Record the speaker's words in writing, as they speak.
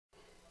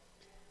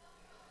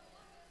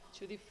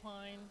to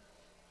define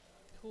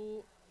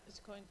who is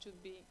going to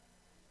be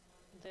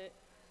the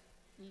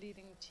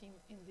leading team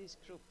in this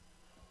group.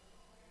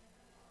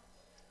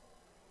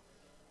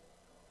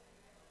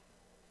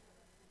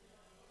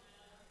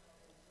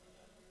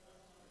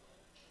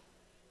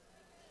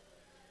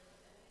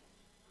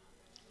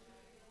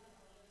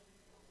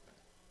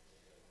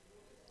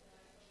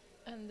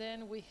 And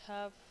then we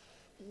have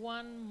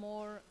one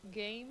more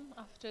game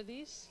after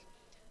this,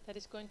 that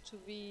is going to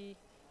be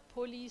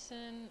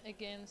Policen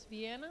against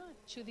Vienna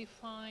to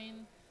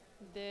define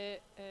the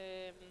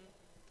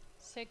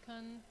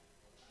second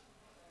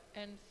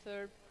and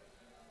third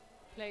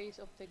place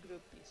of the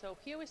Group B. So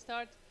here we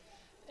start,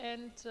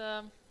 and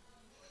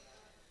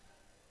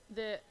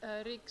the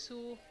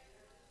Riksu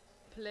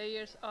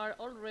players are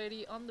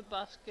already on the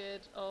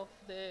basket of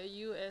the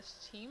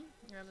US team,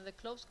 and the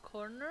close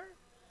corner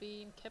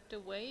being kept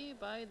away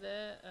by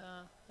the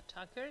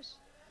attackers,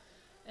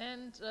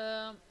 and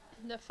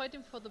they're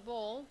fighting for the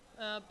ball,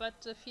 but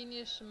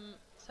Finnish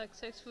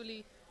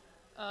successfully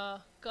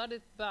got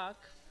it back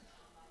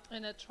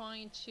and are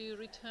trying to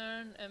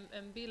return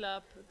and build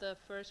up the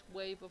first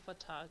wave of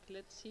attack.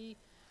 Let's see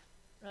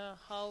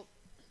how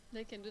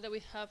they can do that.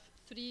 We have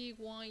 3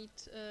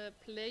 white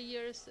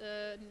players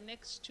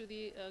next to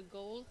the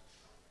goal,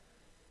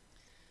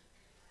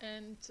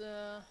 and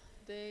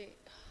they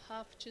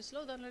have to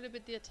slow down a little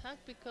bit the attack,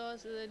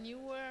 because the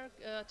NUWR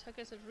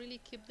attackers have really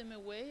kept them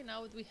away.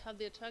 Now we have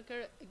the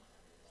attacker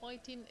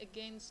fighting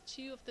against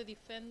 2 of the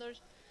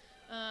defenders,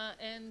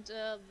 and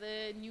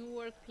the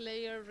NUWR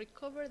player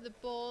recovered the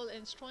ball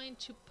and is trying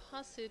to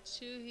pass it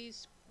to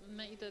his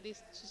mate that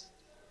is just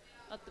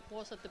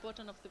was at the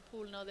bottom of the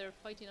pool. Now they're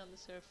fighting on the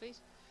surface,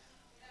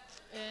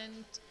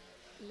 and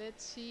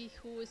let's see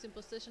who is in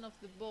possession of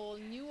the ball.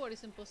 NUWR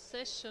is in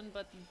possession,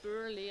 but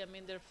barely. I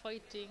mean, they're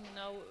fighting.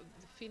 Now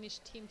the Finnish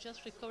team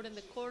just recovered in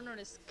the corner and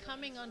is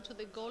coming onto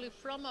the goalie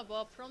from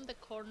above, from the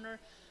corner.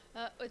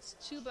 It's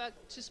 2 back,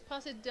 just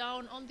pass it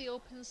down on the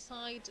open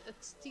side.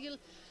 It's still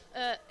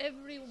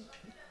every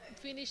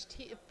Finnish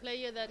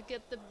player that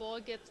gets the ball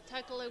gets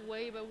tackled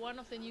away by one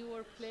of the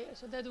NUWR players.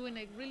 So they're doing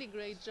a really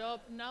great job.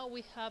 Now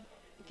we have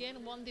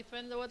again one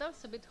defender. Well,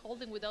 that's a bit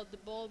holding without the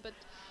ball, but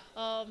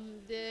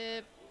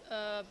the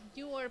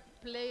NUWR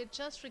player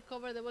just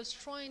recovered. They was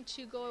trying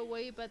to go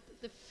away, but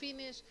the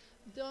Finnish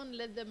don't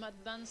let them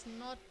advance.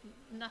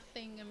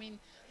 Nothing. I mean,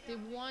 they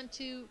want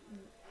to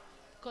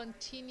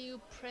continue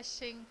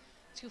pressing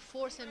to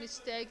force a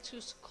mistake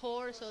to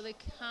score, so they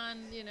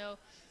can, you know,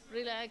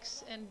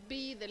 relax and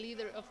be the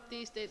leader of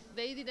this.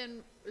 They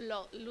didn't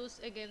lose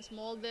against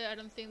Molde. I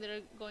don't think they're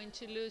going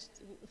to lose,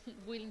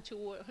 willing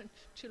to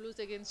lose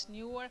against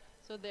NUWR.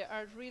 So they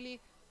are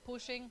really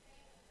pushing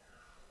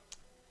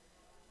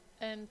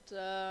and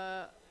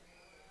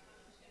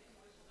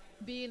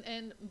being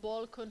in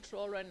ball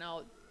control right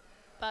now.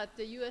 But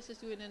the US is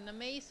doing an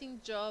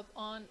amazing job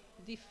on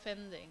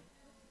defending.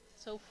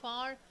 So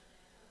far,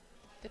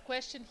 the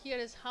question here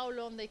is how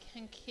long they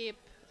can keep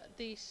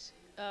this,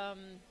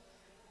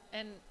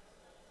 and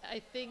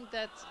I think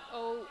that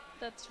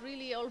that's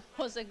really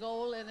almost a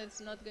goal, and it's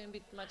not going to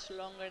be much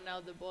longer. Now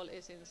the ball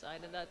is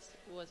inside, and that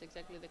was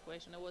exactly the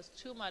question. It was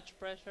too much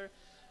pressure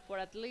for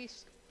at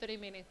least 3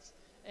 minutes,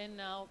 and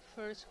now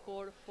first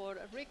score for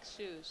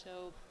Riksu.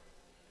 So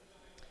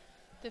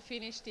the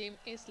Finnish team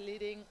is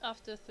leading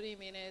after 3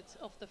 minutes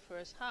of the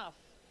first half.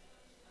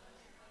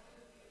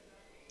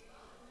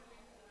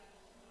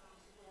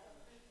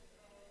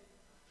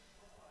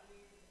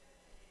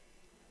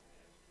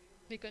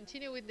 We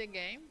continue with the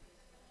game,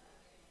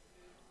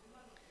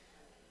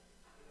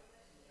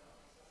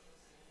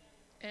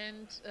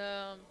 and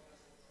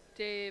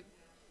the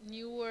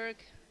NUWR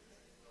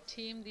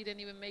team didn't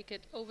even make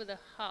it over the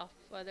half.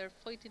 They're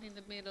fighting in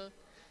the middle,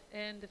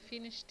 and the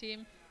Finnish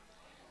team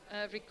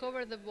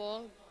recovered the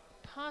ball,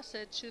 passed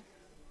it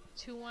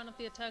to one of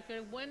the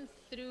attackers, went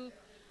through,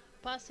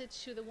 pass it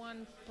to the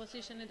one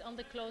positioned on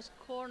the close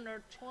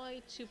corner,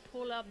 try to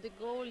pull up the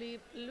goalie,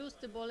 lose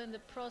the ball in the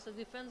process.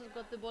 Defender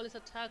got the ball, is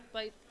attacked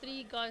by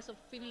 3 guys of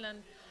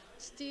Finland,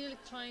 still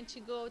trying to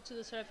go to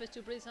the surface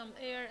to breathe some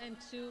air and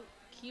to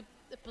keep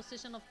the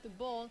position of the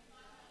ball.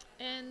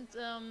 And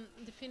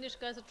the Finnish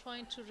guys are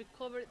trying to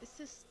recover. This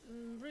is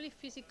a really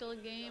physical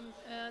game.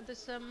 There's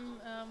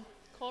some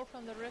call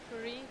from the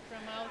referee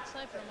from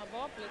outside, from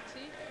above. Let's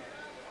see.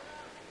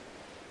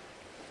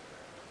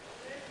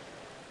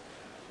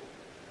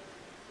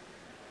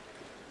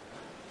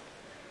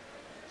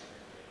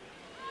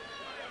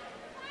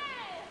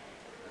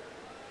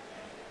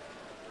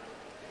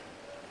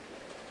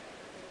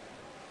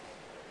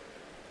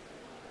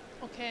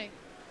 Okay,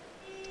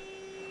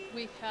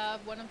 we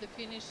have one of the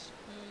Finnish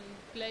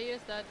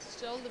players that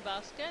stole the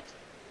basket,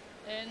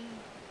 and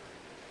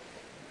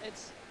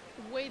it's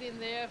waiting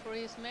there for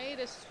his mate,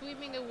 is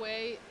swimming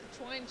away,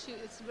 trying to,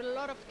 it's a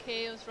lot of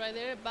chaos right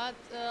there, but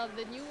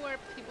the NUWR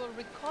people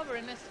recover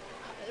and is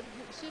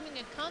swimming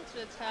a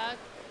counter-attack,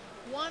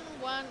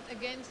 1-1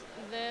 against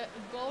the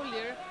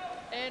goalie,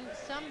 and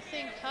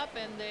something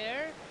happened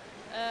there.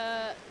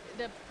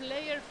 the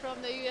player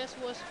from the US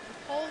was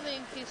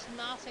holding his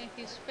mask and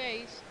his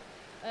face.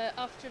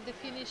 After the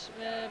Finnish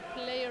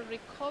player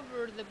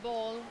recovered the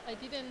ball, I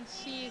didn't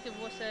see if it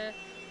was a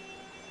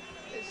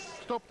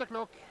Stop the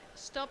clock.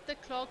 Stop the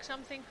clock.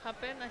 Something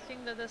happened. I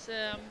think that there's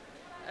an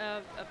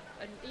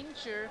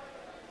injury.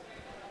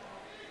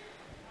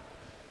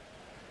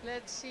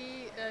 Let's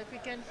see if we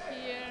can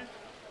hear.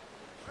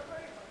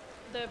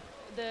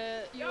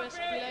 The US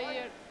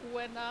player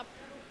went up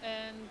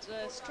and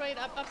straight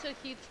up after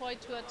he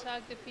tried to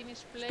attack the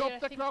Finnish player.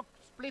 Stop the clock.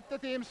 Split the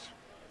teams.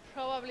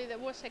 Probably there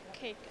was a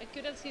kick. I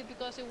couldn't see it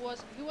because he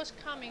was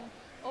coming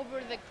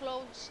over the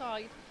close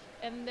side,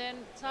 and then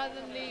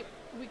suddenly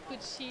we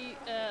could see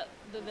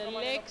the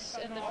legs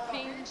and the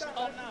fins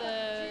of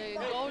the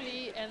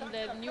goalie, and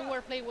the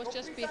NUWR player was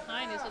just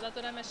behind it. So that's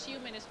what I'm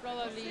assuming is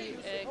probably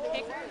a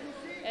kick.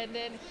 And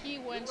then he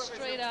went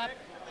straight up,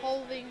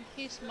 holding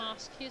his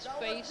mask, his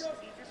face,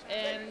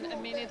 and a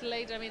minute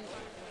later, I mean,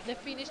 the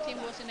Finnish team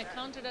was in a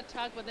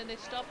counter-attack, but then they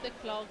stopped the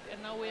clock,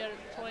 and now we are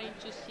trying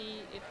to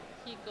see if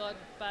he got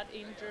bad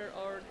injured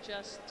or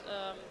just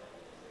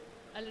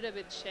a little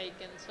bit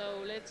shaken.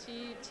 So let's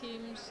see,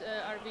 teams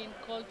are being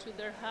called to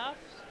their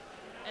halves,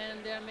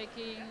 and they're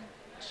making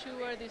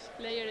sure this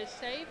player is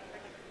safe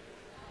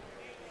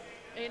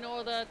in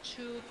order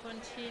to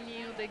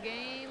continue the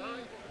game.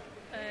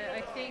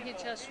 I think he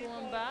just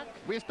swung back.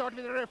 We start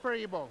with a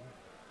referee ball.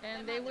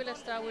 And they will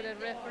start with a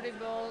referee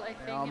ball, I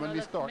think. Ja, men vi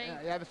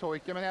jeg så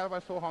ikke, men jeg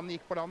bare så han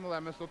gikk på land, og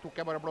dermed så tok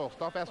jeg bare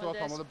blåst av, for jeg så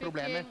at han hadde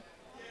problemer.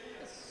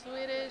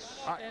 Swedish,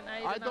 and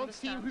I don't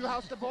see who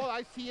has the ball.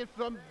 I see it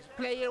from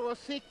player was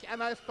sick,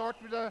 and I start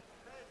with a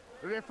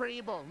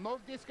referee ball. No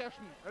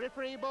discussion.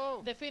 Referee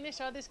ball. The Finnish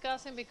are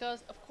discussing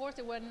because, of course,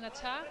 they were in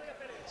attack.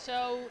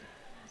 So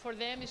for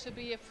them, it should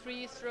be a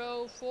free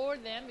throw for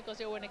them because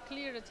they were in a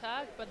clear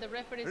attack. But the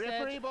referee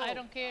said, ball. I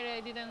don't care,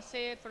 I didn't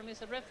say it. For me,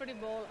 it's a referee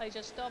ball. I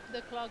just stopped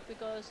the clock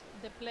because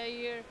the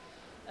player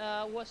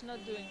was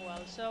not doing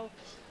well. So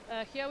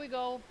here we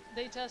go.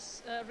 They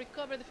just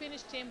recover, the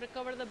Finnish team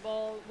recover the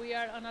ball. We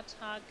are on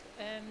attack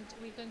and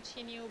we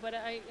continue. But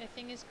I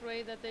think it's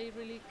great that they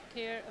really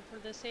care for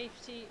the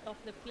safety of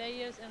the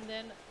players. And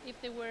then if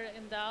they were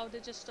in doubt, they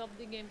just stopped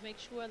the game, make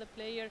sure the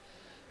player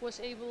was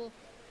able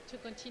to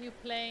continue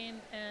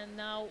playing, and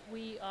now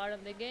we are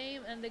on the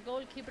game, and the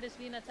goalkeeper is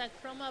being attacked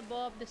from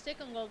above. The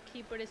second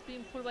goalkeeper is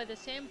being pulled by the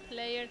same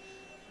player.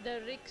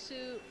 The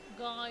Riksu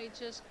guy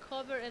just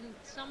covered, and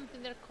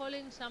something, they're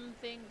calling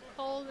something,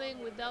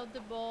 holding without the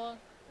ball,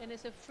 and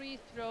it's a free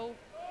throw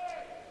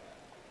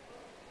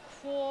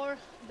for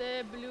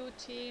the blue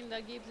team.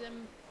 That gives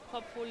them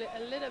hopefully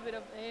a little bit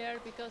of air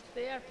because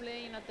they are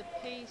playing at the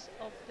pace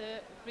of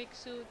the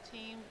Riksu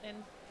team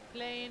and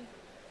playing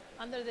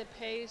under the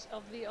pace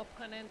of the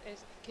opponent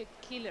is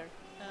killer.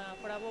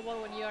 For above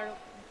all, when you are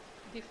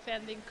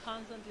defending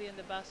constantly in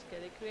the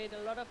basket, they create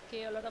a lot of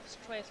chaos, a lot of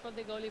stress for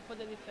the goalie, for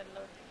the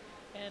defender.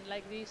 And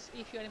like this,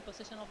 if you are in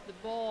possession of the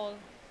ball,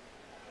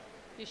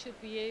 you should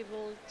be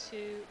able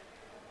to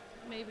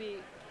maybe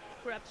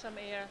grab some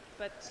air.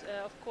 But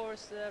of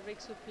course, the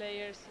Riksu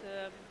players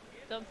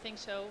don't think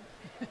so.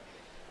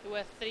 There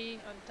were three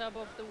on top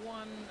of the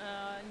one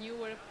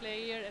NUWR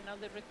player, and now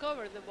they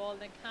recovered the ball.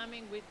 Then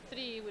coming with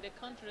three with a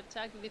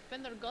counter-attack. The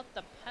defender got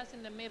the pass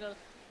in the middle,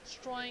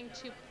 trying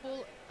to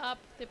pull up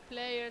the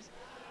players.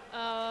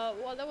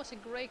 Well, that was a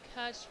great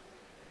catch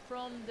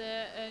from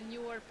the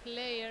NUWR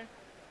player.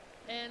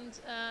 And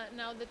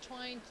now the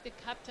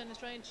captain is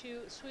trying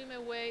to swim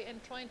away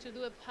and trying to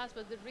do a pass,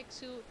 but the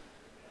Riksu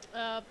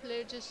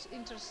player just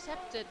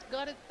intercepted,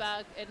 got it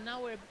back, and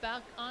now we're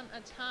back on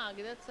attack.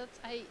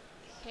 I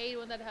hate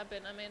when that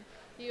happens. I mean,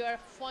 you are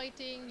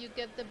fighting, you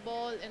get the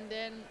ball, and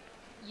then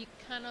you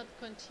cannot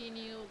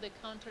continue the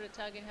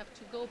counter-attack and have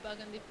to go back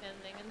and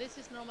defending. And this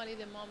is normally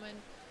the moment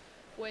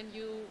when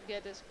you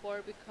get a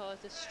score because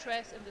the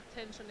stress and the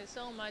tension is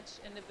so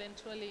much, and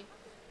eventually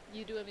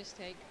you do a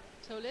mistake.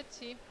 So let's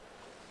see.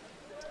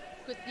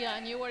 Good, yeah,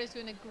 NUWR is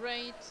doing a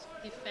great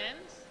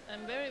defense.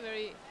 I'm very,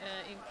 very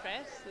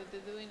impressed that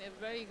they're doing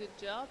a very good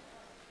job,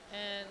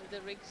 and the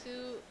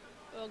Riksu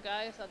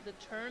guys are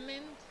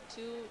determined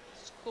to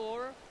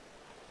score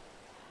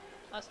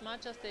as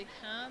much as they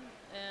can.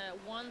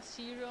 1-0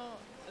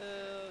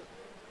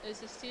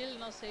 is still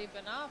not safe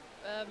enough.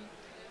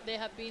 They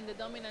have been the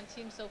dominant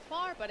team so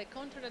far, but a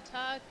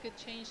counter-attack could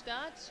change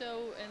that.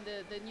 So, and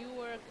the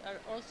NUWR are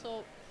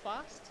also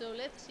fast. So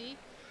let's see.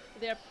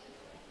 They are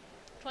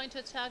trying to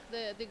attack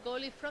the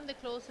goalie from the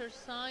closer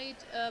side,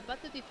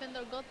 but the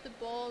defender got the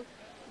ball.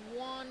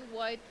 One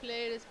white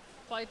player is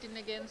fighting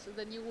against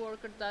the NUWR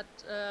that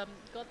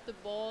got the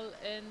ball,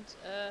 and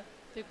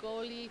the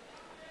goalie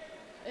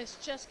is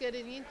just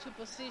getting into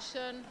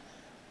position,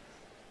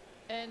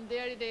 and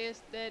there it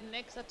is, the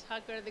next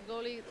attacker. The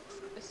goalie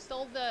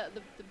stole the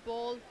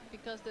ball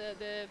because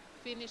the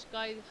Finnish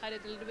guy had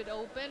it a little bit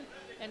open,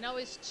 and now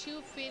it's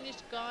two Finnish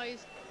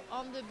guys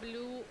on the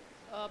blue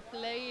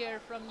player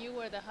from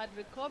NUWR that had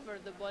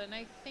recovered the ball, and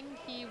I think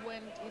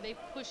they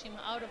pushed him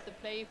out of the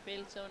play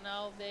field, so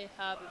now they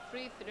have a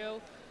free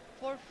throw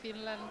for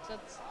Finland.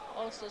 That's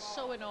also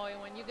so annoying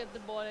when you get the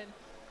ball and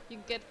you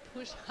get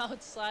pushed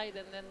outside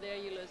and then there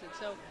you lose it.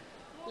 So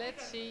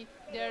let's see.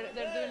 They're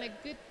doing a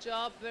good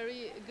job,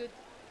 very good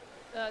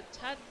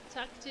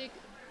tactic,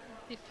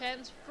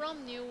 defense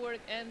from NUWR,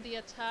 and the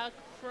attack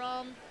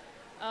from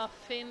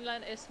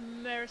Finland is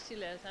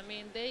merciless. I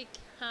mean, they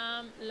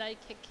come like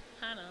a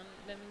cannon.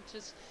 Then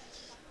just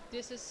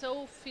this is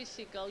so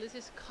physical. This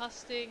is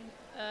costing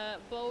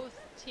both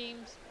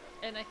teams,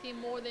 and I think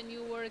more than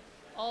NUWR,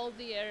 all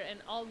the air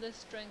and all the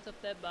strength of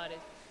their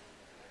bodies.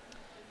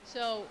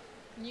 So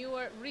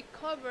NUWR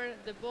recover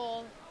the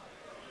ball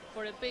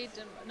for a bit,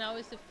 and now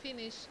is the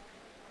finish.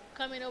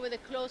 Coming over the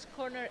close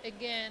corner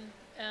again,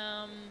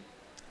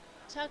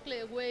 tackle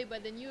away by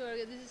the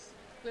NUWR. This is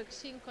we're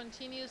seeing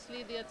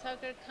continuously. The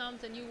attacker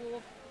comes, and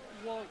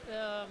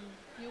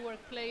NUWR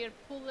player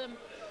pull them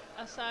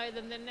aside,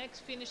 and the next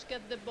finish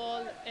get the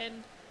ball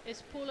and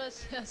is pulled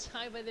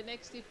aside by the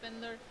next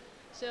defender.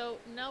 So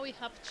now we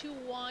have 2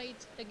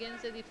 wide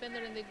against the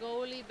defender and the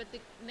goalie, but the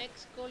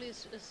next goalie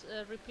is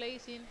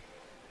replacing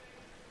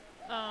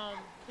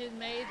his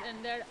mate,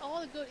 and they're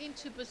all go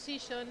into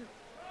position.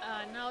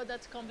 Now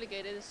that's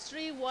complicated. It's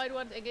 3 wide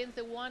ones against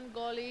the 1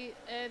 goalie,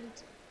 and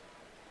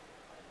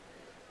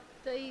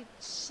they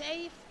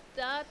saved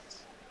that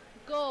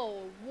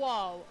goal.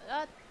 Wow,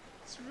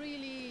 that's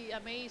really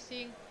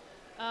amazing.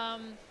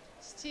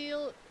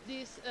 Still,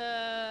 this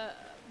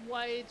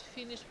wide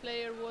Finnish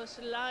player was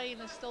lying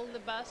and stole the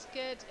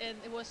basket, and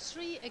it was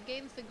 3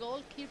 against the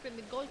goalkeeper, and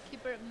the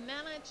goalkeeper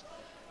managed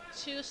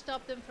to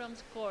stop them from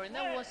scoring.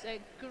 That was a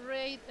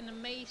great and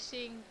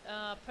amazing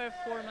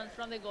performance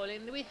from the goalie.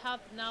 And we have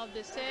now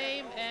the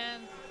same,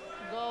 and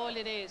goal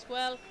it is.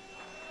 Well,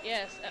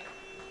 yes,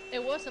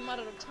 it was a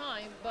matter of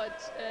time,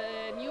 but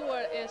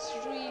NUWR is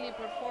really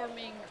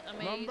performing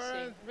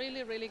amazing.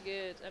 Really, really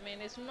good. I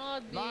mean, it's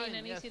not been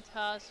an easy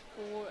task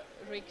for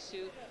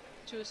Riksu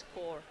to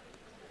score.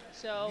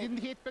 So didn't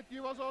hit, but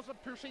you was also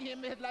pushing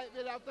him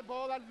without the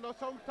ball and lost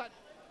some touch.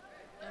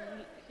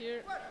 And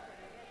here.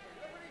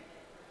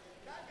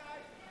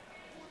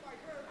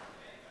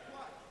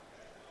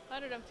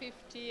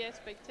 150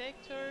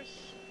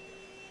 spectators,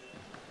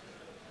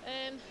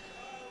 and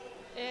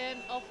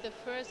end of the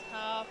first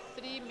half,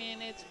 3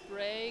 minutes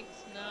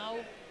breaks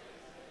now,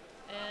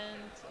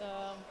 and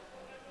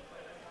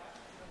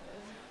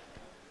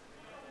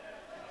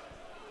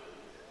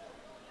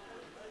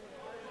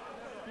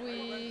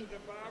we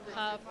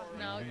have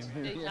now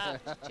they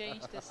have to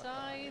change the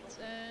sides,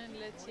 and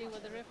let's see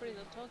what the referees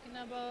are talking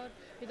about.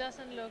 It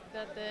doesn't look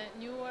that the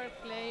NUWR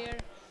player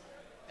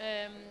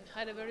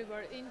had a very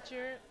bad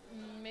injury.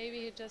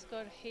 Maybe he just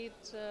got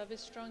hit a bit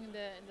strong in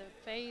the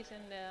face,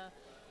 and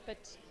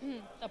but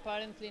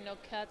apparently no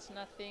cuts,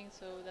 nothing.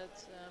 So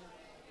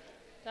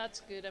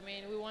that's good. I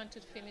mean, we want to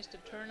finish the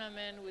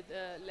tournament with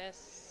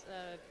less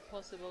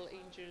possible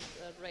injuries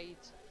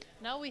rate.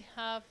 Now we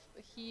have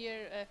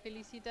here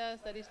Felicitas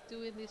that is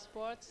doing the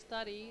sports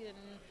study, and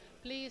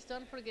please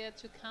don't forget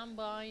to come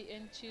by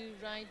and to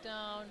write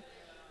down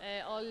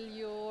all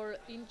your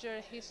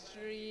injury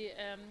history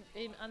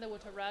in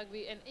underwater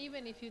rugby, and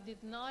even if you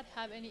did not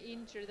have any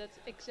injury, that's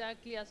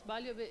exactly as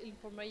valuable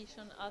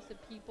information as the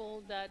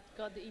people that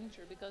got the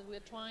injury, because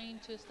we're trying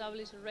to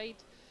establish a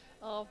rate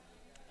of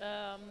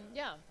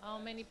how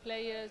many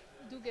players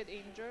do get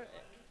injured,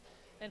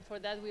 and for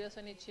that we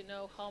also need to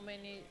know how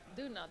many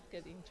do not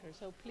get injured.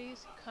 So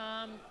please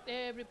come,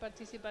 every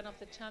participant of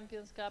the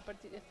Champions Cup.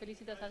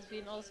 Felicitas has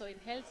been also in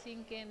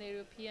Helsinki in the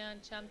European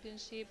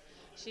Championship.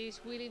 She's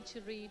willing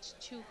to reach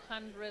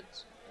 200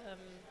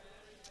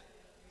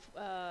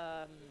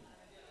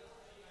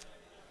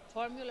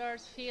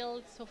 formulas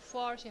filled. So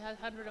far she has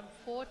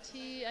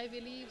 140, I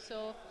believe,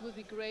 so it would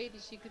be great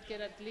if she could get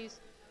at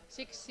least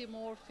 60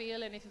 more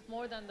filled, and if it's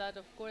more than that,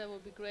 of course, that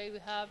would be great. We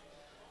have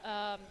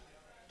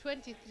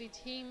 23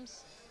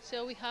 teams,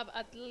 so we have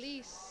at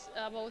least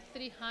about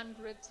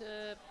 300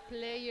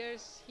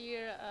 players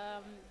here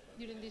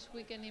during this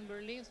weekend in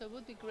Berlin, so it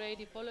would be great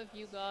if all of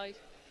you guys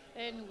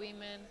and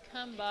women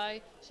come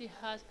by. She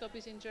has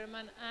copies in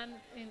German and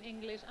in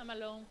English. I'm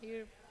alone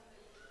here,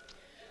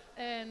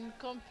 and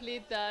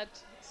complete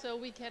that, so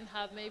we can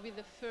have maybe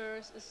the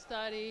first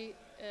study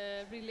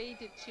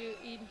related to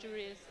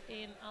injuries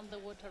in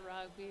underwater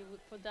rugby.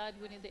 For that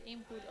we need the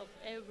input of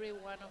every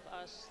one of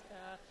us.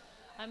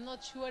 I'm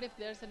not sure if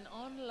there's an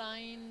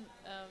online,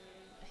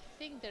 I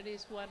think there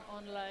is one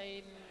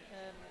online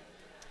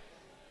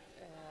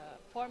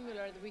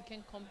formula that we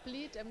can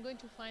complete. I'm going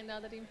to find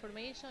out that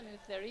information.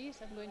 If there is,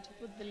 I'm going to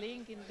put the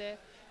link in the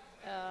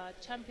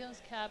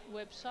Champions Cup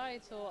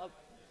website, so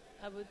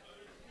I would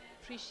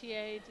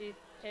appreciate if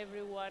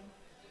everyone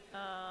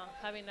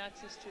having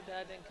access to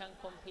that and can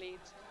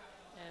complete,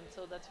 and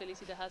so that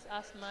Felicita has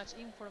as much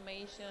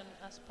information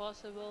as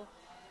possible.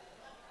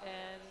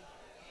 And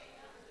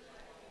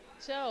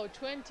so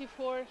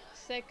 24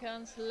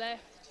 seconds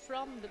left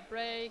from the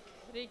break.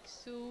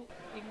 Riksu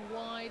in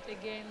white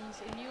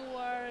against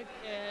NUWR,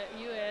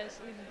 US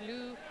in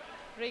blue.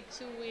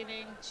 Riksu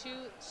winning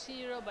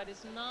 2-0, but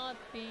it's not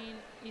been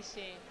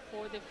easy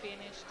for the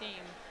Finnish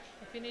team.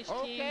 The Finnish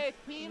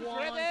team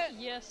won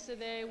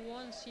yesterday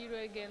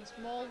 1-0 against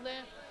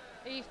Molde.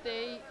 If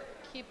they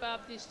keep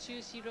up this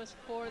 2-0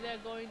 score, they're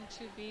going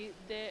to be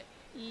the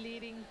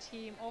leading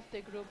team of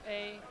the Group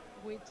A,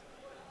 with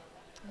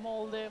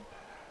Molde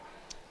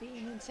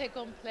being in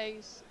second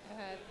place,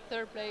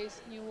 third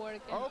place NUWR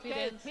and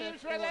Firenze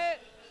fourth.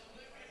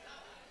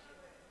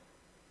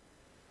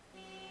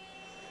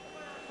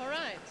 All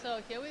right,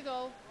 so here we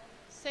go.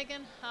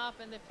 Second half,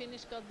 and the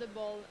Finnish got the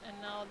ball, and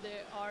now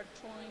they are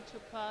trying to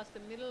pass the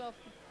middle of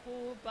the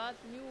pool, but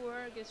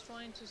NUWR is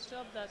trying to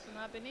stop that from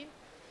happening.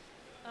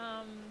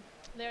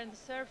 They're in the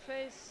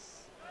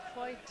surface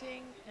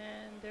fighting,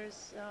 and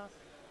there's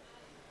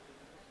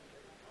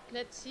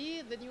let's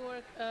see, the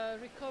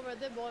NUWR recover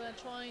the ball and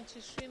trying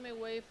to swim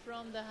away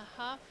from the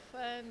half,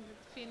 and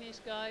Finnish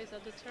guys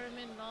are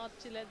determined not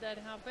to let that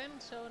happen.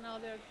 So now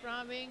they're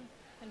grabbing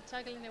and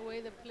tackling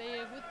away the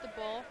player with the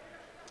ball.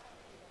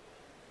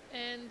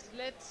 And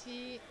let's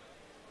see,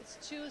 it's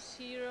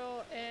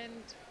 2-0,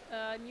 and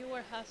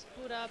NUWR has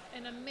put up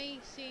an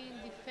amazing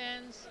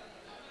defense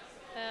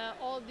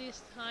all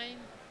this time.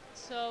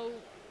 So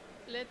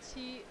let's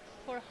see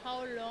for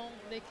how long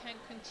they can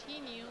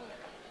continue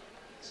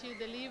to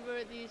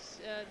deliver this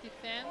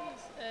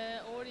defense,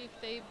 or if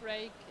they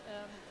break,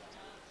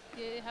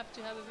 they have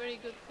to have a very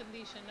good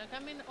condition. Now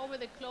coming over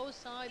the close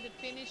side, the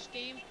Finnish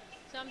team,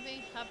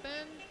 something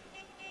happened.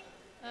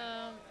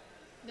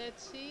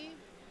 Let's see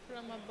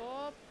from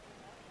above.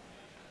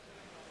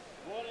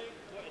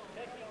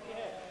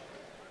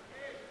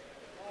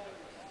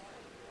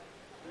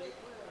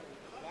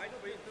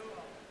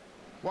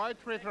 White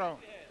free throw.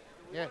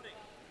 Yeah.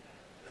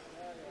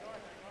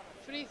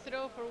 Free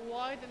throw for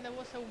White, and there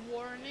was a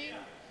warning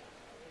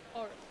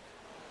or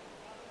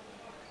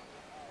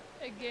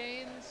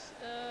against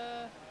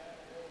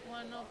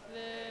one of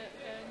the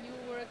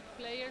NUWR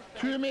players.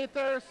 2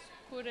 meters.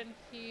 Couldn't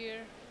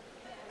hear.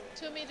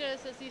 2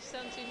 meters as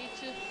distance you need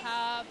to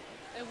have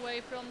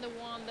away from the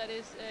one that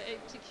is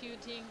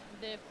executing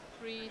the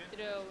free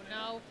throw.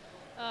 Now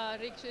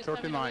Riksu is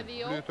coming over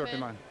the open.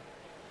 39.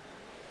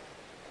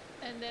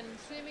 And then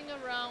swimming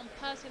around,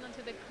 passing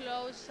onto the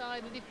close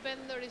side. The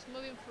defender is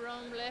moving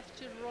from left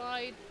to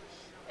right,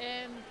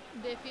 and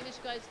the Finnish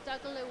guys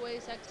tackle away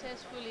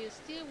successfully.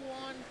 Still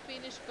one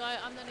Finnish guy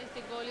underneath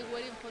the goalie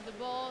waiting for the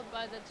ball,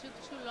 but that took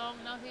too long.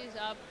 Now he's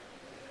up,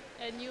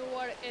 and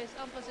NUWR is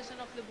on possession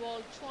of the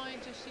ball, trying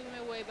to swim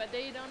away, but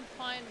they don't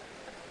find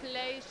a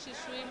place to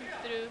swim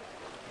through.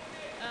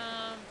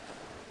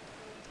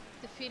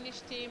 The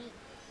Finnish team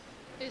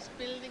is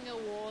building a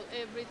wall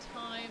every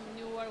time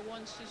NUWR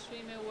wants to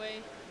swim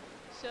away.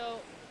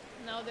 So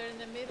now they're in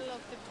the middle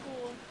of the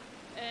pool,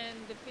 and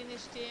the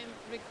Finnish team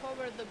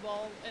recovered the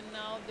ball, and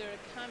now they're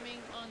coming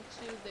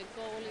onto the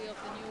goalie of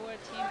the NUWR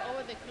team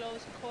over the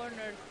close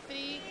corner.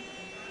 3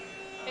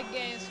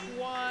 against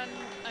 1.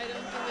 I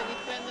don't think the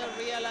defender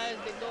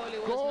realized the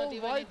goalie was not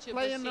even into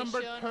player position.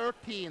 number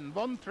 13,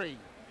 1-3.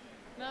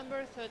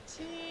 Number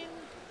 13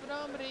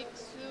 from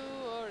Riksu,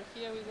 or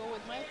here we go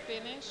with my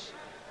finish.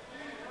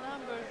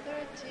 Number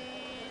 13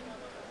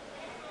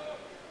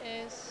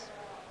 is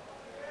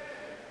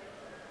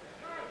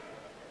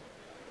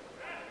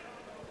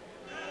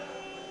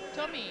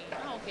Tommy.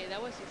 Oh, okay,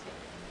 that was easy.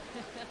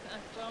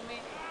 Tommy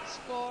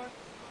scored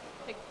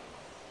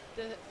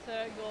the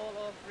third goal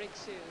of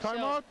Riksu.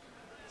 Timeout.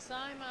 So,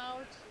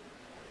 timeout.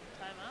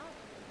 Timeout?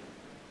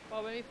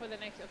 Well, maybe for the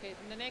next, okay,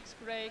 in the next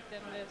break,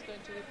 then there's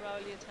going to be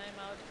probably a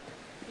timeout.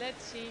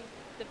 Let's see.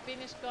 The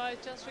Finnish guys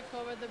just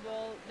recovered the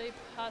ball. They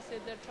pass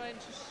it. They're trying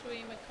to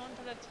swim a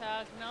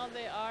counter-attack. Now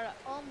they are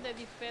on the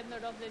defender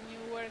of the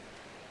NUWR.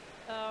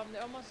 They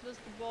almost lost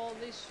the ball.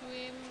 They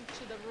swim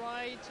to the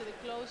right, to the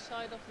close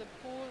side of the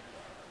pool.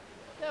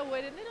 They're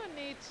waiting. They don't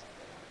need,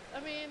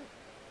 I mean,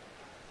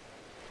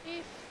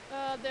 if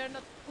they're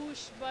not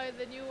pushed by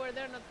the NUWR,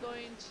 they're not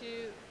going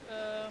to,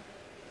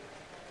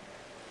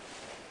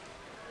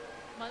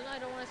 well, I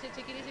don't want to say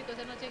take it easy, because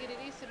they're not taking it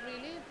easy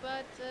really,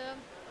 but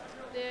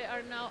they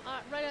are now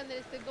right under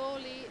the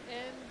goalie,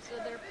 and so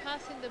they're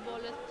passing the ball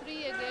at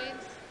 3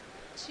 against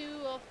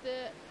 2 of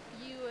the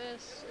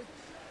US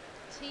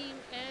team,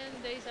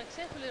 and they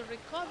successfully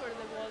recover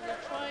the ball.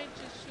 They're trying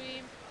to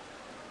swim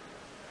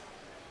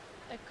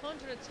a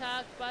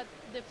counter-attack, but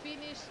the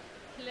Finnish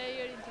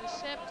player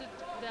intercepted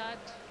that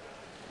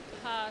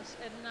pass,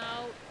 and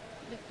now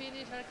the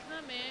Finnish are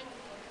coming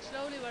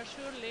slowly but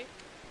surely,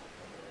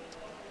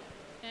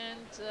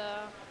 and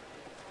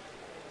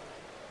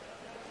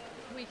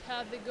we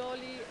have the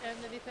goalie and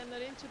the defender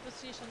into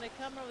position. They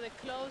come over the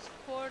close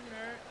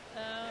corner,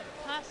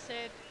 pass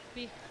it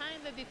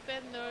behind the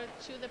defender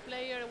to the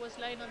player who was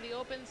lying on the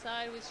open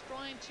side, who is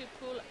trying to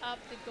pull up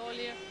the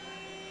goalie.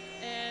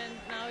 And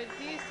now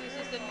this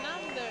is the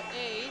number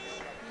 8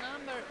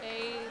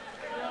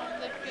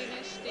 from the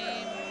Finnish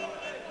team.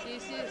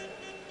 This is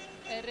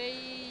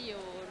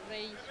Reijo.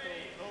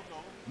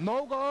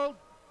 No goal.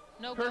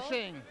 No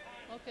Pushing.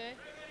 goal? Okay.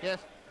 Yes,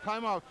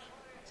 timeout.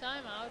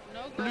 Timeout,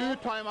 no goal. Blue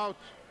timeout.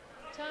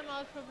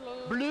 Timeout for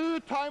blue. Blue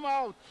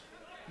timeout.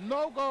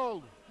 No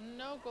goal.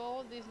 No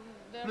goal.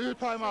 They're Blue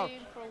timeout.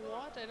 saying for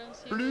what? I don't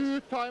see. Blue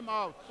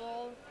timeout.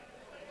 Ball.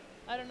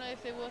 I don't know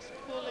if it was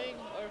pulling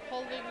or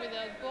holding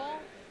without ball.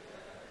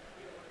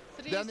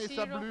 3-0. Then it's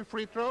a blue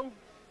free throw.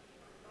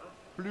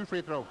 Blue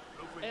free throw.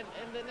 And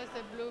then it's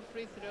a blue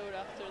free throw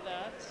after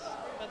that.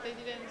 But they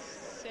didn't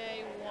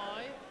say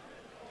why.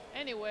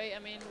 Anyway, I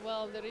mean,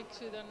 well, the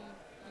Riihimäen don't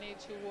need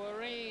to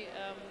worry.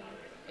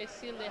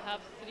 Still, they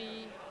have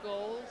 3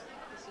 goals.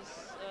 This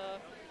is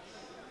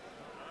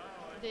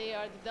they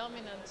are the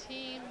dominant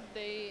team.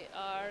 They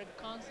are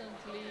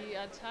constantly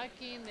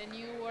attacking. The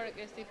NUWR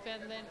is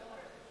defending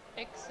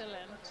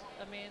excellent.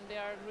 I mean, they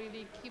are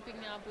really keeping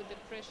up with the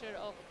pressure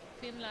of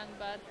Finland,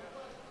 but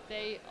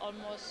they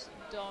almost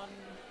don't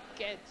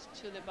get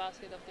to the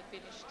basket of the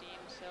Finnish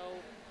team. So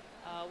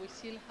we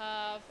still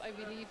have, I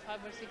believe,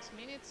 5 or 6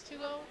 minutes to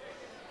go,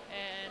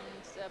 and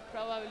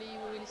probably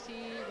we will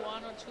see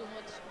 1 or 2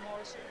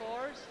 more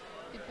scores,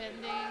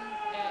 depending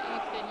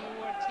if the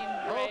NUWR team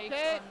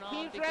breaks or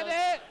not.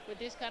 Because with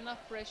this kind of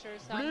pressure,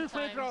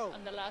 sometimes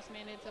on the last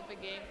minutes of a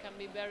game can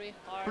be very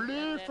hard.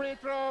 Blue free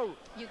throw.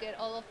 You get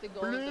all of the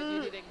goals that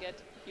you didn't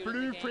get during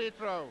the game. Free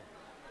throw.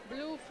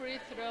 Blue free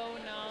throw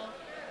now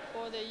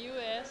for the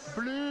US.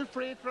 Blue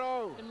free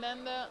throw.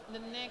 Remember, the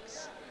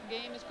next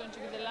game is going to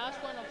be the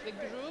last one of the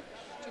group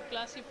to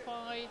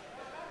classify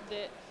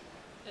the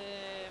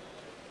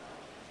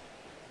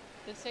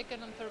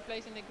second and third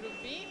place in the group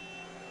B,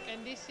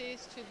 and this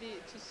is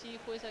to see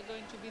who is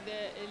going to be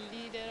the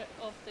leader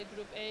of the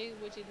group A,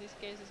 which in this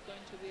case is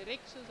going to be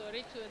Riihimäen, so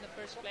Riihimäen in the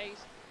first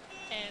place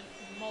and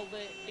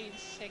Molde in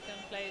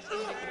second place in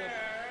the group.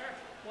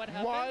 What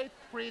happened? White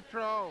free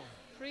throw.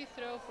 Free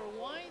throw for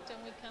white,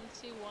 and we can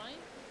see why.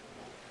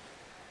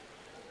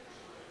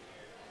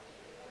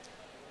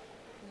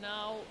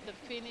 Now the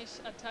Finnish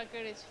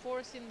attacker is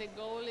forcing the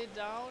goalie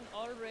down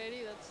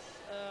already. That's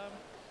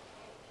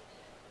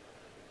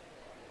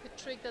the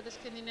trick that the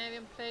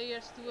Scandinavian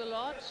players do a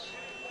lot.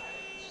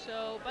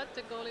 So, but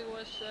the goalie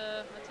was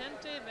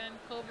attentive and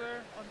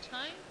covered on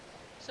time.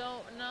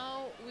 So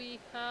now we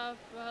have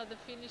the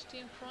Finnish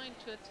team trying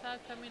to attack,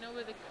 coming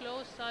over the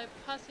close side,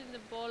 passing the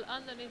ball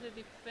underneath the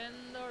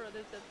defender, or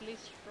that's at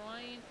least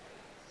trying,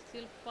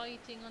 still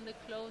fighting on the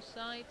close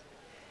side.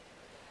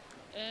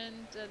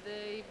 And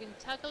they've been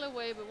tackled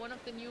away by one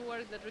of the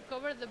NUWR that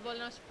recovered the ball.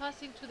 Now it's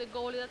passing to the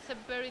goalie. That's a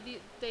very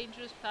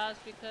dangerous pass,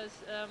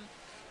 because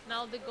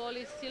now the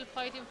goalie is still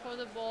fighting for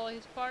the ball.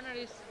 His partner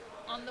is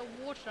on the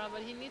water,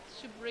 but he needs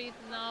to breathe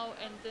now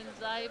and then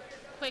dive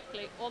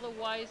quickly.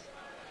 Otherwise,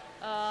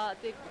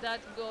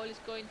 that goal is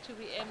going to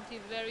be empty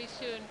very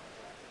soon.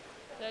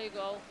 There you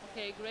go.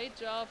 Okay, great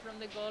job from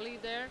the goalie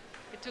there.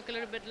 It took a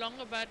little bit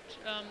longer, but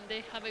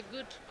they have a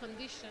good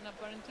condition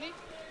apparently.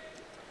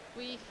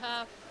 We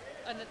have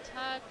an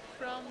attack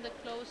from the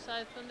close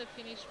side from the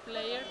Finnish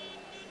player,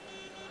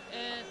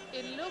 and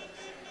it looked,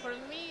 for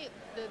me,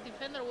 the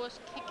defender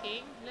was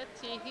kicking. Let's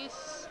see,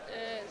 he's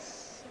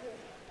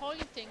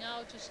pointing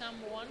out to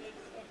someone.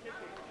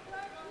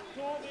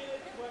 2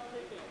 minutes were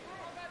kicking.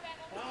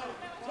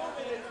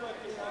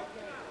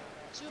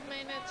 2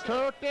 minutes.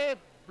 30,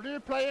 blue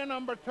player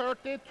number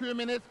 30, 2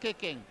 minutes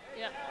kicking.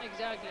 Yeah,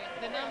 exactly.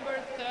 The number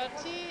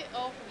 30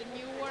 of the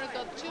NUWR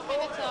got 2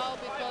 minutes out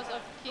because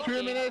of kicking.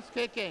 2 minutes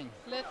kicking.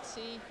 Let's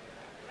see.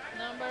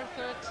 Number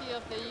 30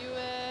 of the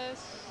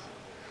US.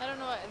 I don't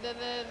know,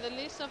 the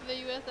list of the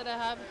US that I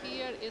have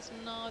here is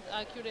not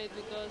accurate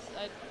because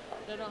I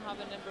don't have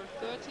a number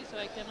 30, so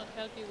I cannot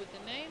help you with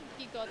the name.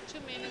 He got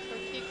 2 minutes for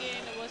kicking.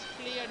 It was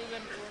clear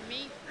even for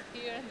me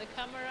here in the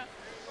camera.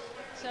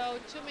 So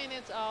 2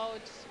 minutes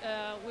out,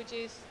 which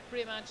is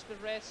pretty much the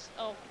rest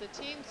of the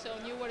team. So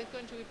NUWR is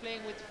going to be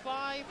playing with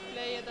 5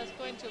 players. That's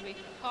going to be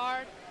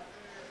hard.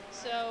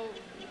 So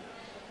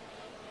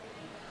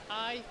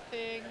I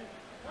think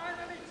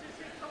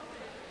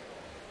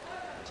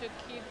to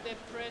keep the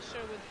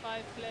pressure with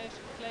 5 players,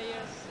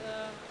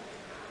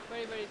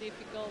 very, very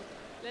difficult.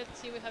 Let's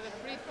see, we have a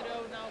free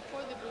throw now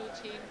for the blue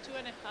team.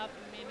 2.5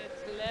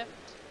 minutes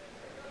left.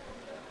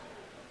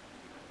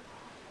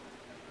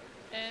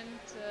 And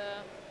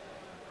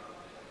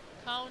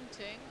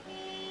counting.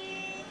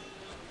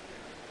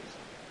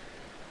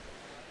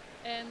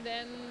 And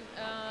then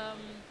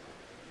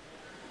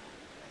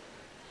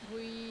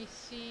we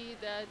see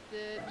that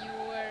the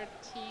NUWR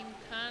team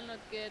cannot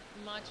get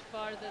much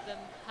farther than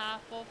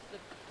half of the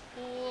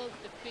pool.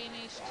 The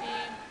Finnish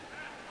team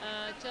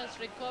just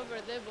recover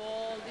the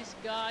ball. This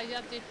guy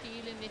at the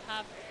heel, and they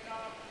have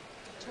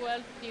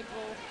 12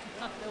 people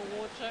on the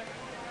water.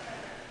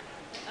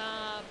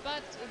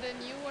 But the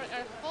NUWR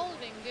are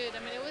holding good. I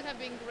mean, it would have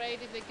been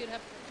great if they could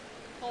have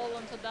hold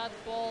onto that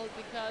ball,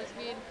 because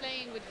we've been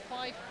playing with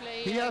 5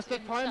 players. He has the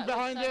time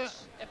behind such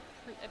it.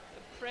 a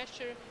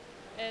pressure.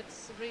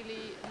 It's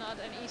really not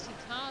an easy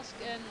task,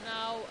 and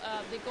now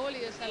the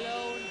goalie is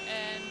alone,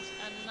 and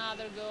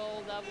another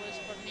goal that was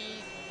for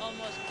me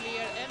almost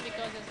clear. And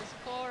because it's a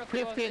score, of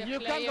 15.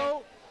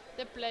 course,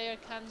 the player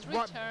can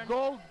return.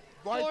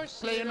 White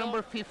 4-0. player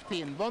number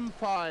 15,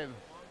 1-5.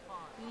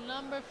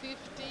 Number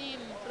 15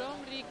 from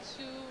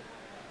Riksu,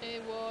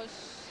 it was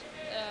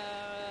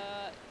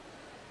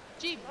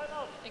Jim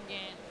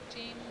again,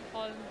 Jim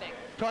Holmbeck.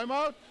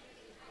 Timeout.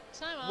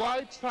 Timeout.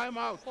 White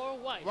timeout. For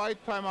White.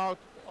 White timeout.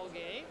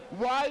 Okay.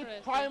 White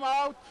Interesting.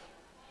 timeout.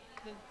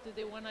 Do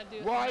they want to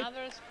do White.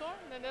 another score?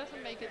 That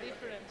doesn't make a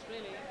difference,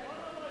 really.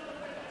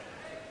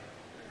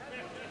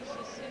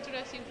 It's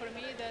interesting for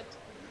me that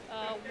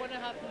 1.5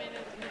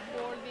 minutes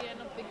before the end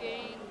of the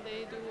game,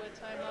 they do a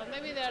timeout.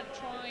 Maybe they're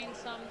trying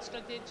some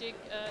strategic,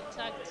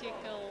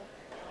 tactical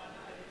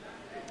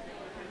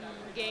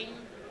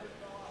game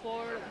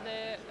for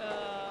the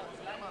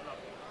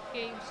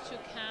games to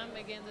come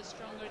against a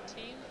stronger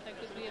team. That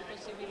could be a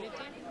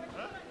possibility.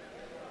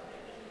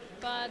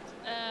 But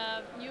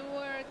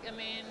NUWR, I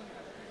mean,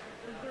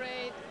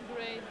 great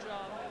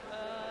job.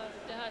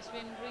 It has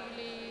been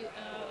really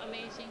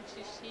amazing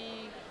to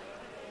see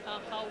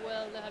how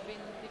well they have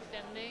been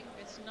defending.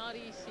 It's not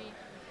easy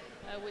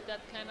with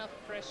that kind of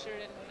pressure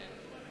and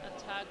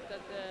attack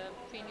that the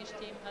Finnish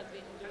team has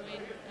been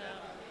doing.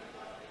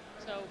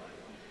 So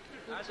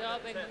good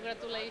job and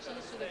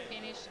congratulations to the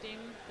Finnish team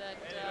that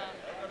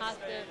had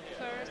the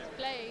first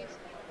place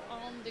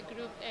on the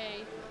Group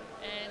A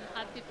and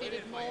had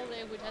defeated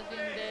Molde, which has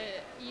been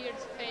the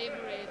year's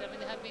favorite. I mean,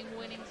 they have been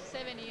winning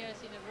 7 years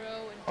in a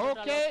row. And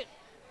Okay,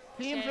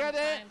 team's 10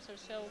 ready. times or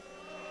so.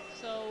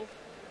 So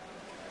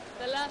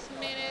the last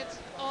minute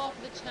of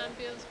the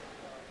Champions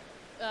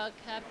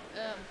Cup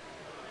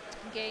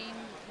game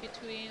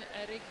between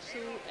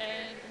Riksu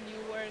and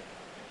NUWR,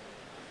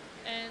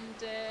 and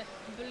the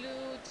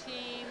blue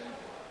team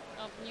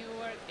of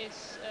NUWR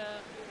is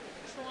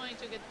trying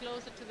to get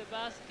closer to the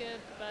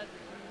basket, but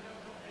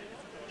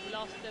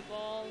lost the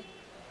ball,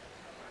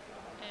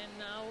 and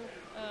now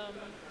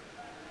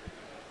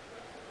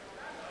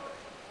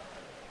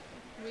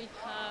we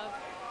have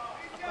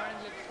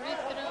apparently free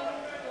throw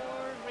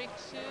for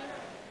Riksu.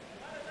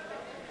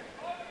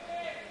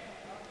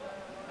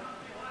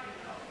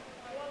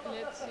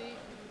 Let's see,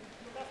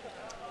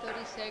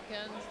 30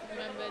 seconds.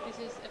 Remember, this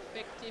is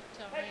effective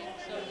time,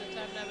 so the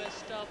time never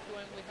stops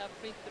when we have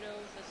free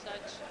throws as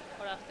such,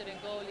 or after a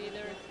goal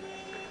either.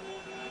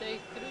 They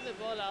threw the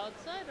ball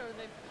outside, or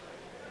they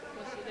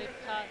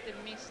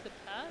missed the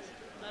pass.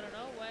 I don't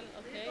know. Well,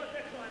 okay.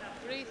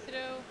 Free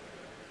throw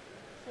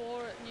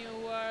for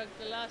NUWR.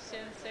 The last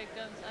 10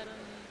 seconds. I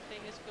don't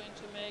think it's going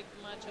to make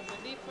much of a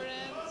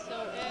difference. So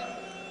end.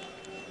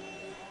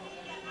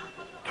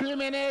 2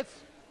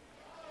 minutes.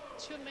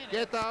 2 minutes.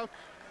 Get out.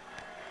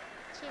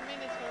 2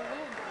 minutes for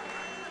whom?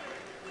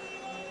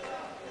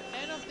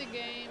 End of the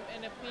game,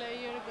 and a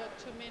player got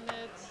 2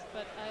 minutes,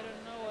 but I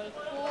don't know. Well,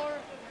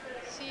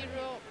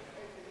 4-0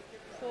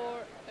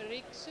 for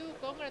Riksu.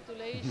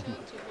 Congratulations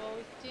to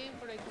both teams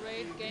for a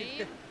great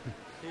game.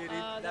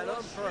 That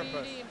was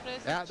really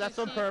impressive. Yeah, that's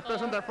to on see purpose,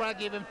 how and therefore I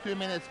give him 2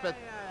 minutes. But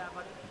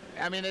but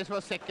I mean, there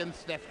was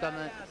seconds left, and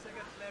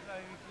seconds left. I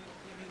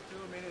give you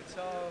 2 minutes,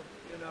 so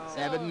you know.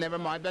 yeah, but never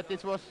mind. But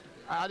it was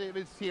it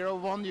was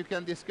 0-1. You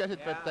can discuss it,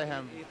 but they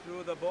have. He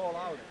threw the ball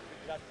out.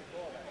 Just the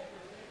ball.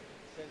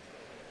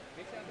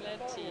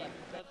 Let's see.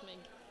 Let me.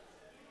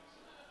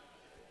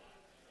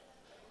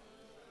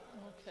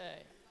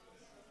 Okay.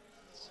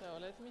 So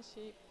let me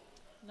see.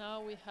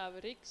 Now we have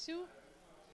Riksu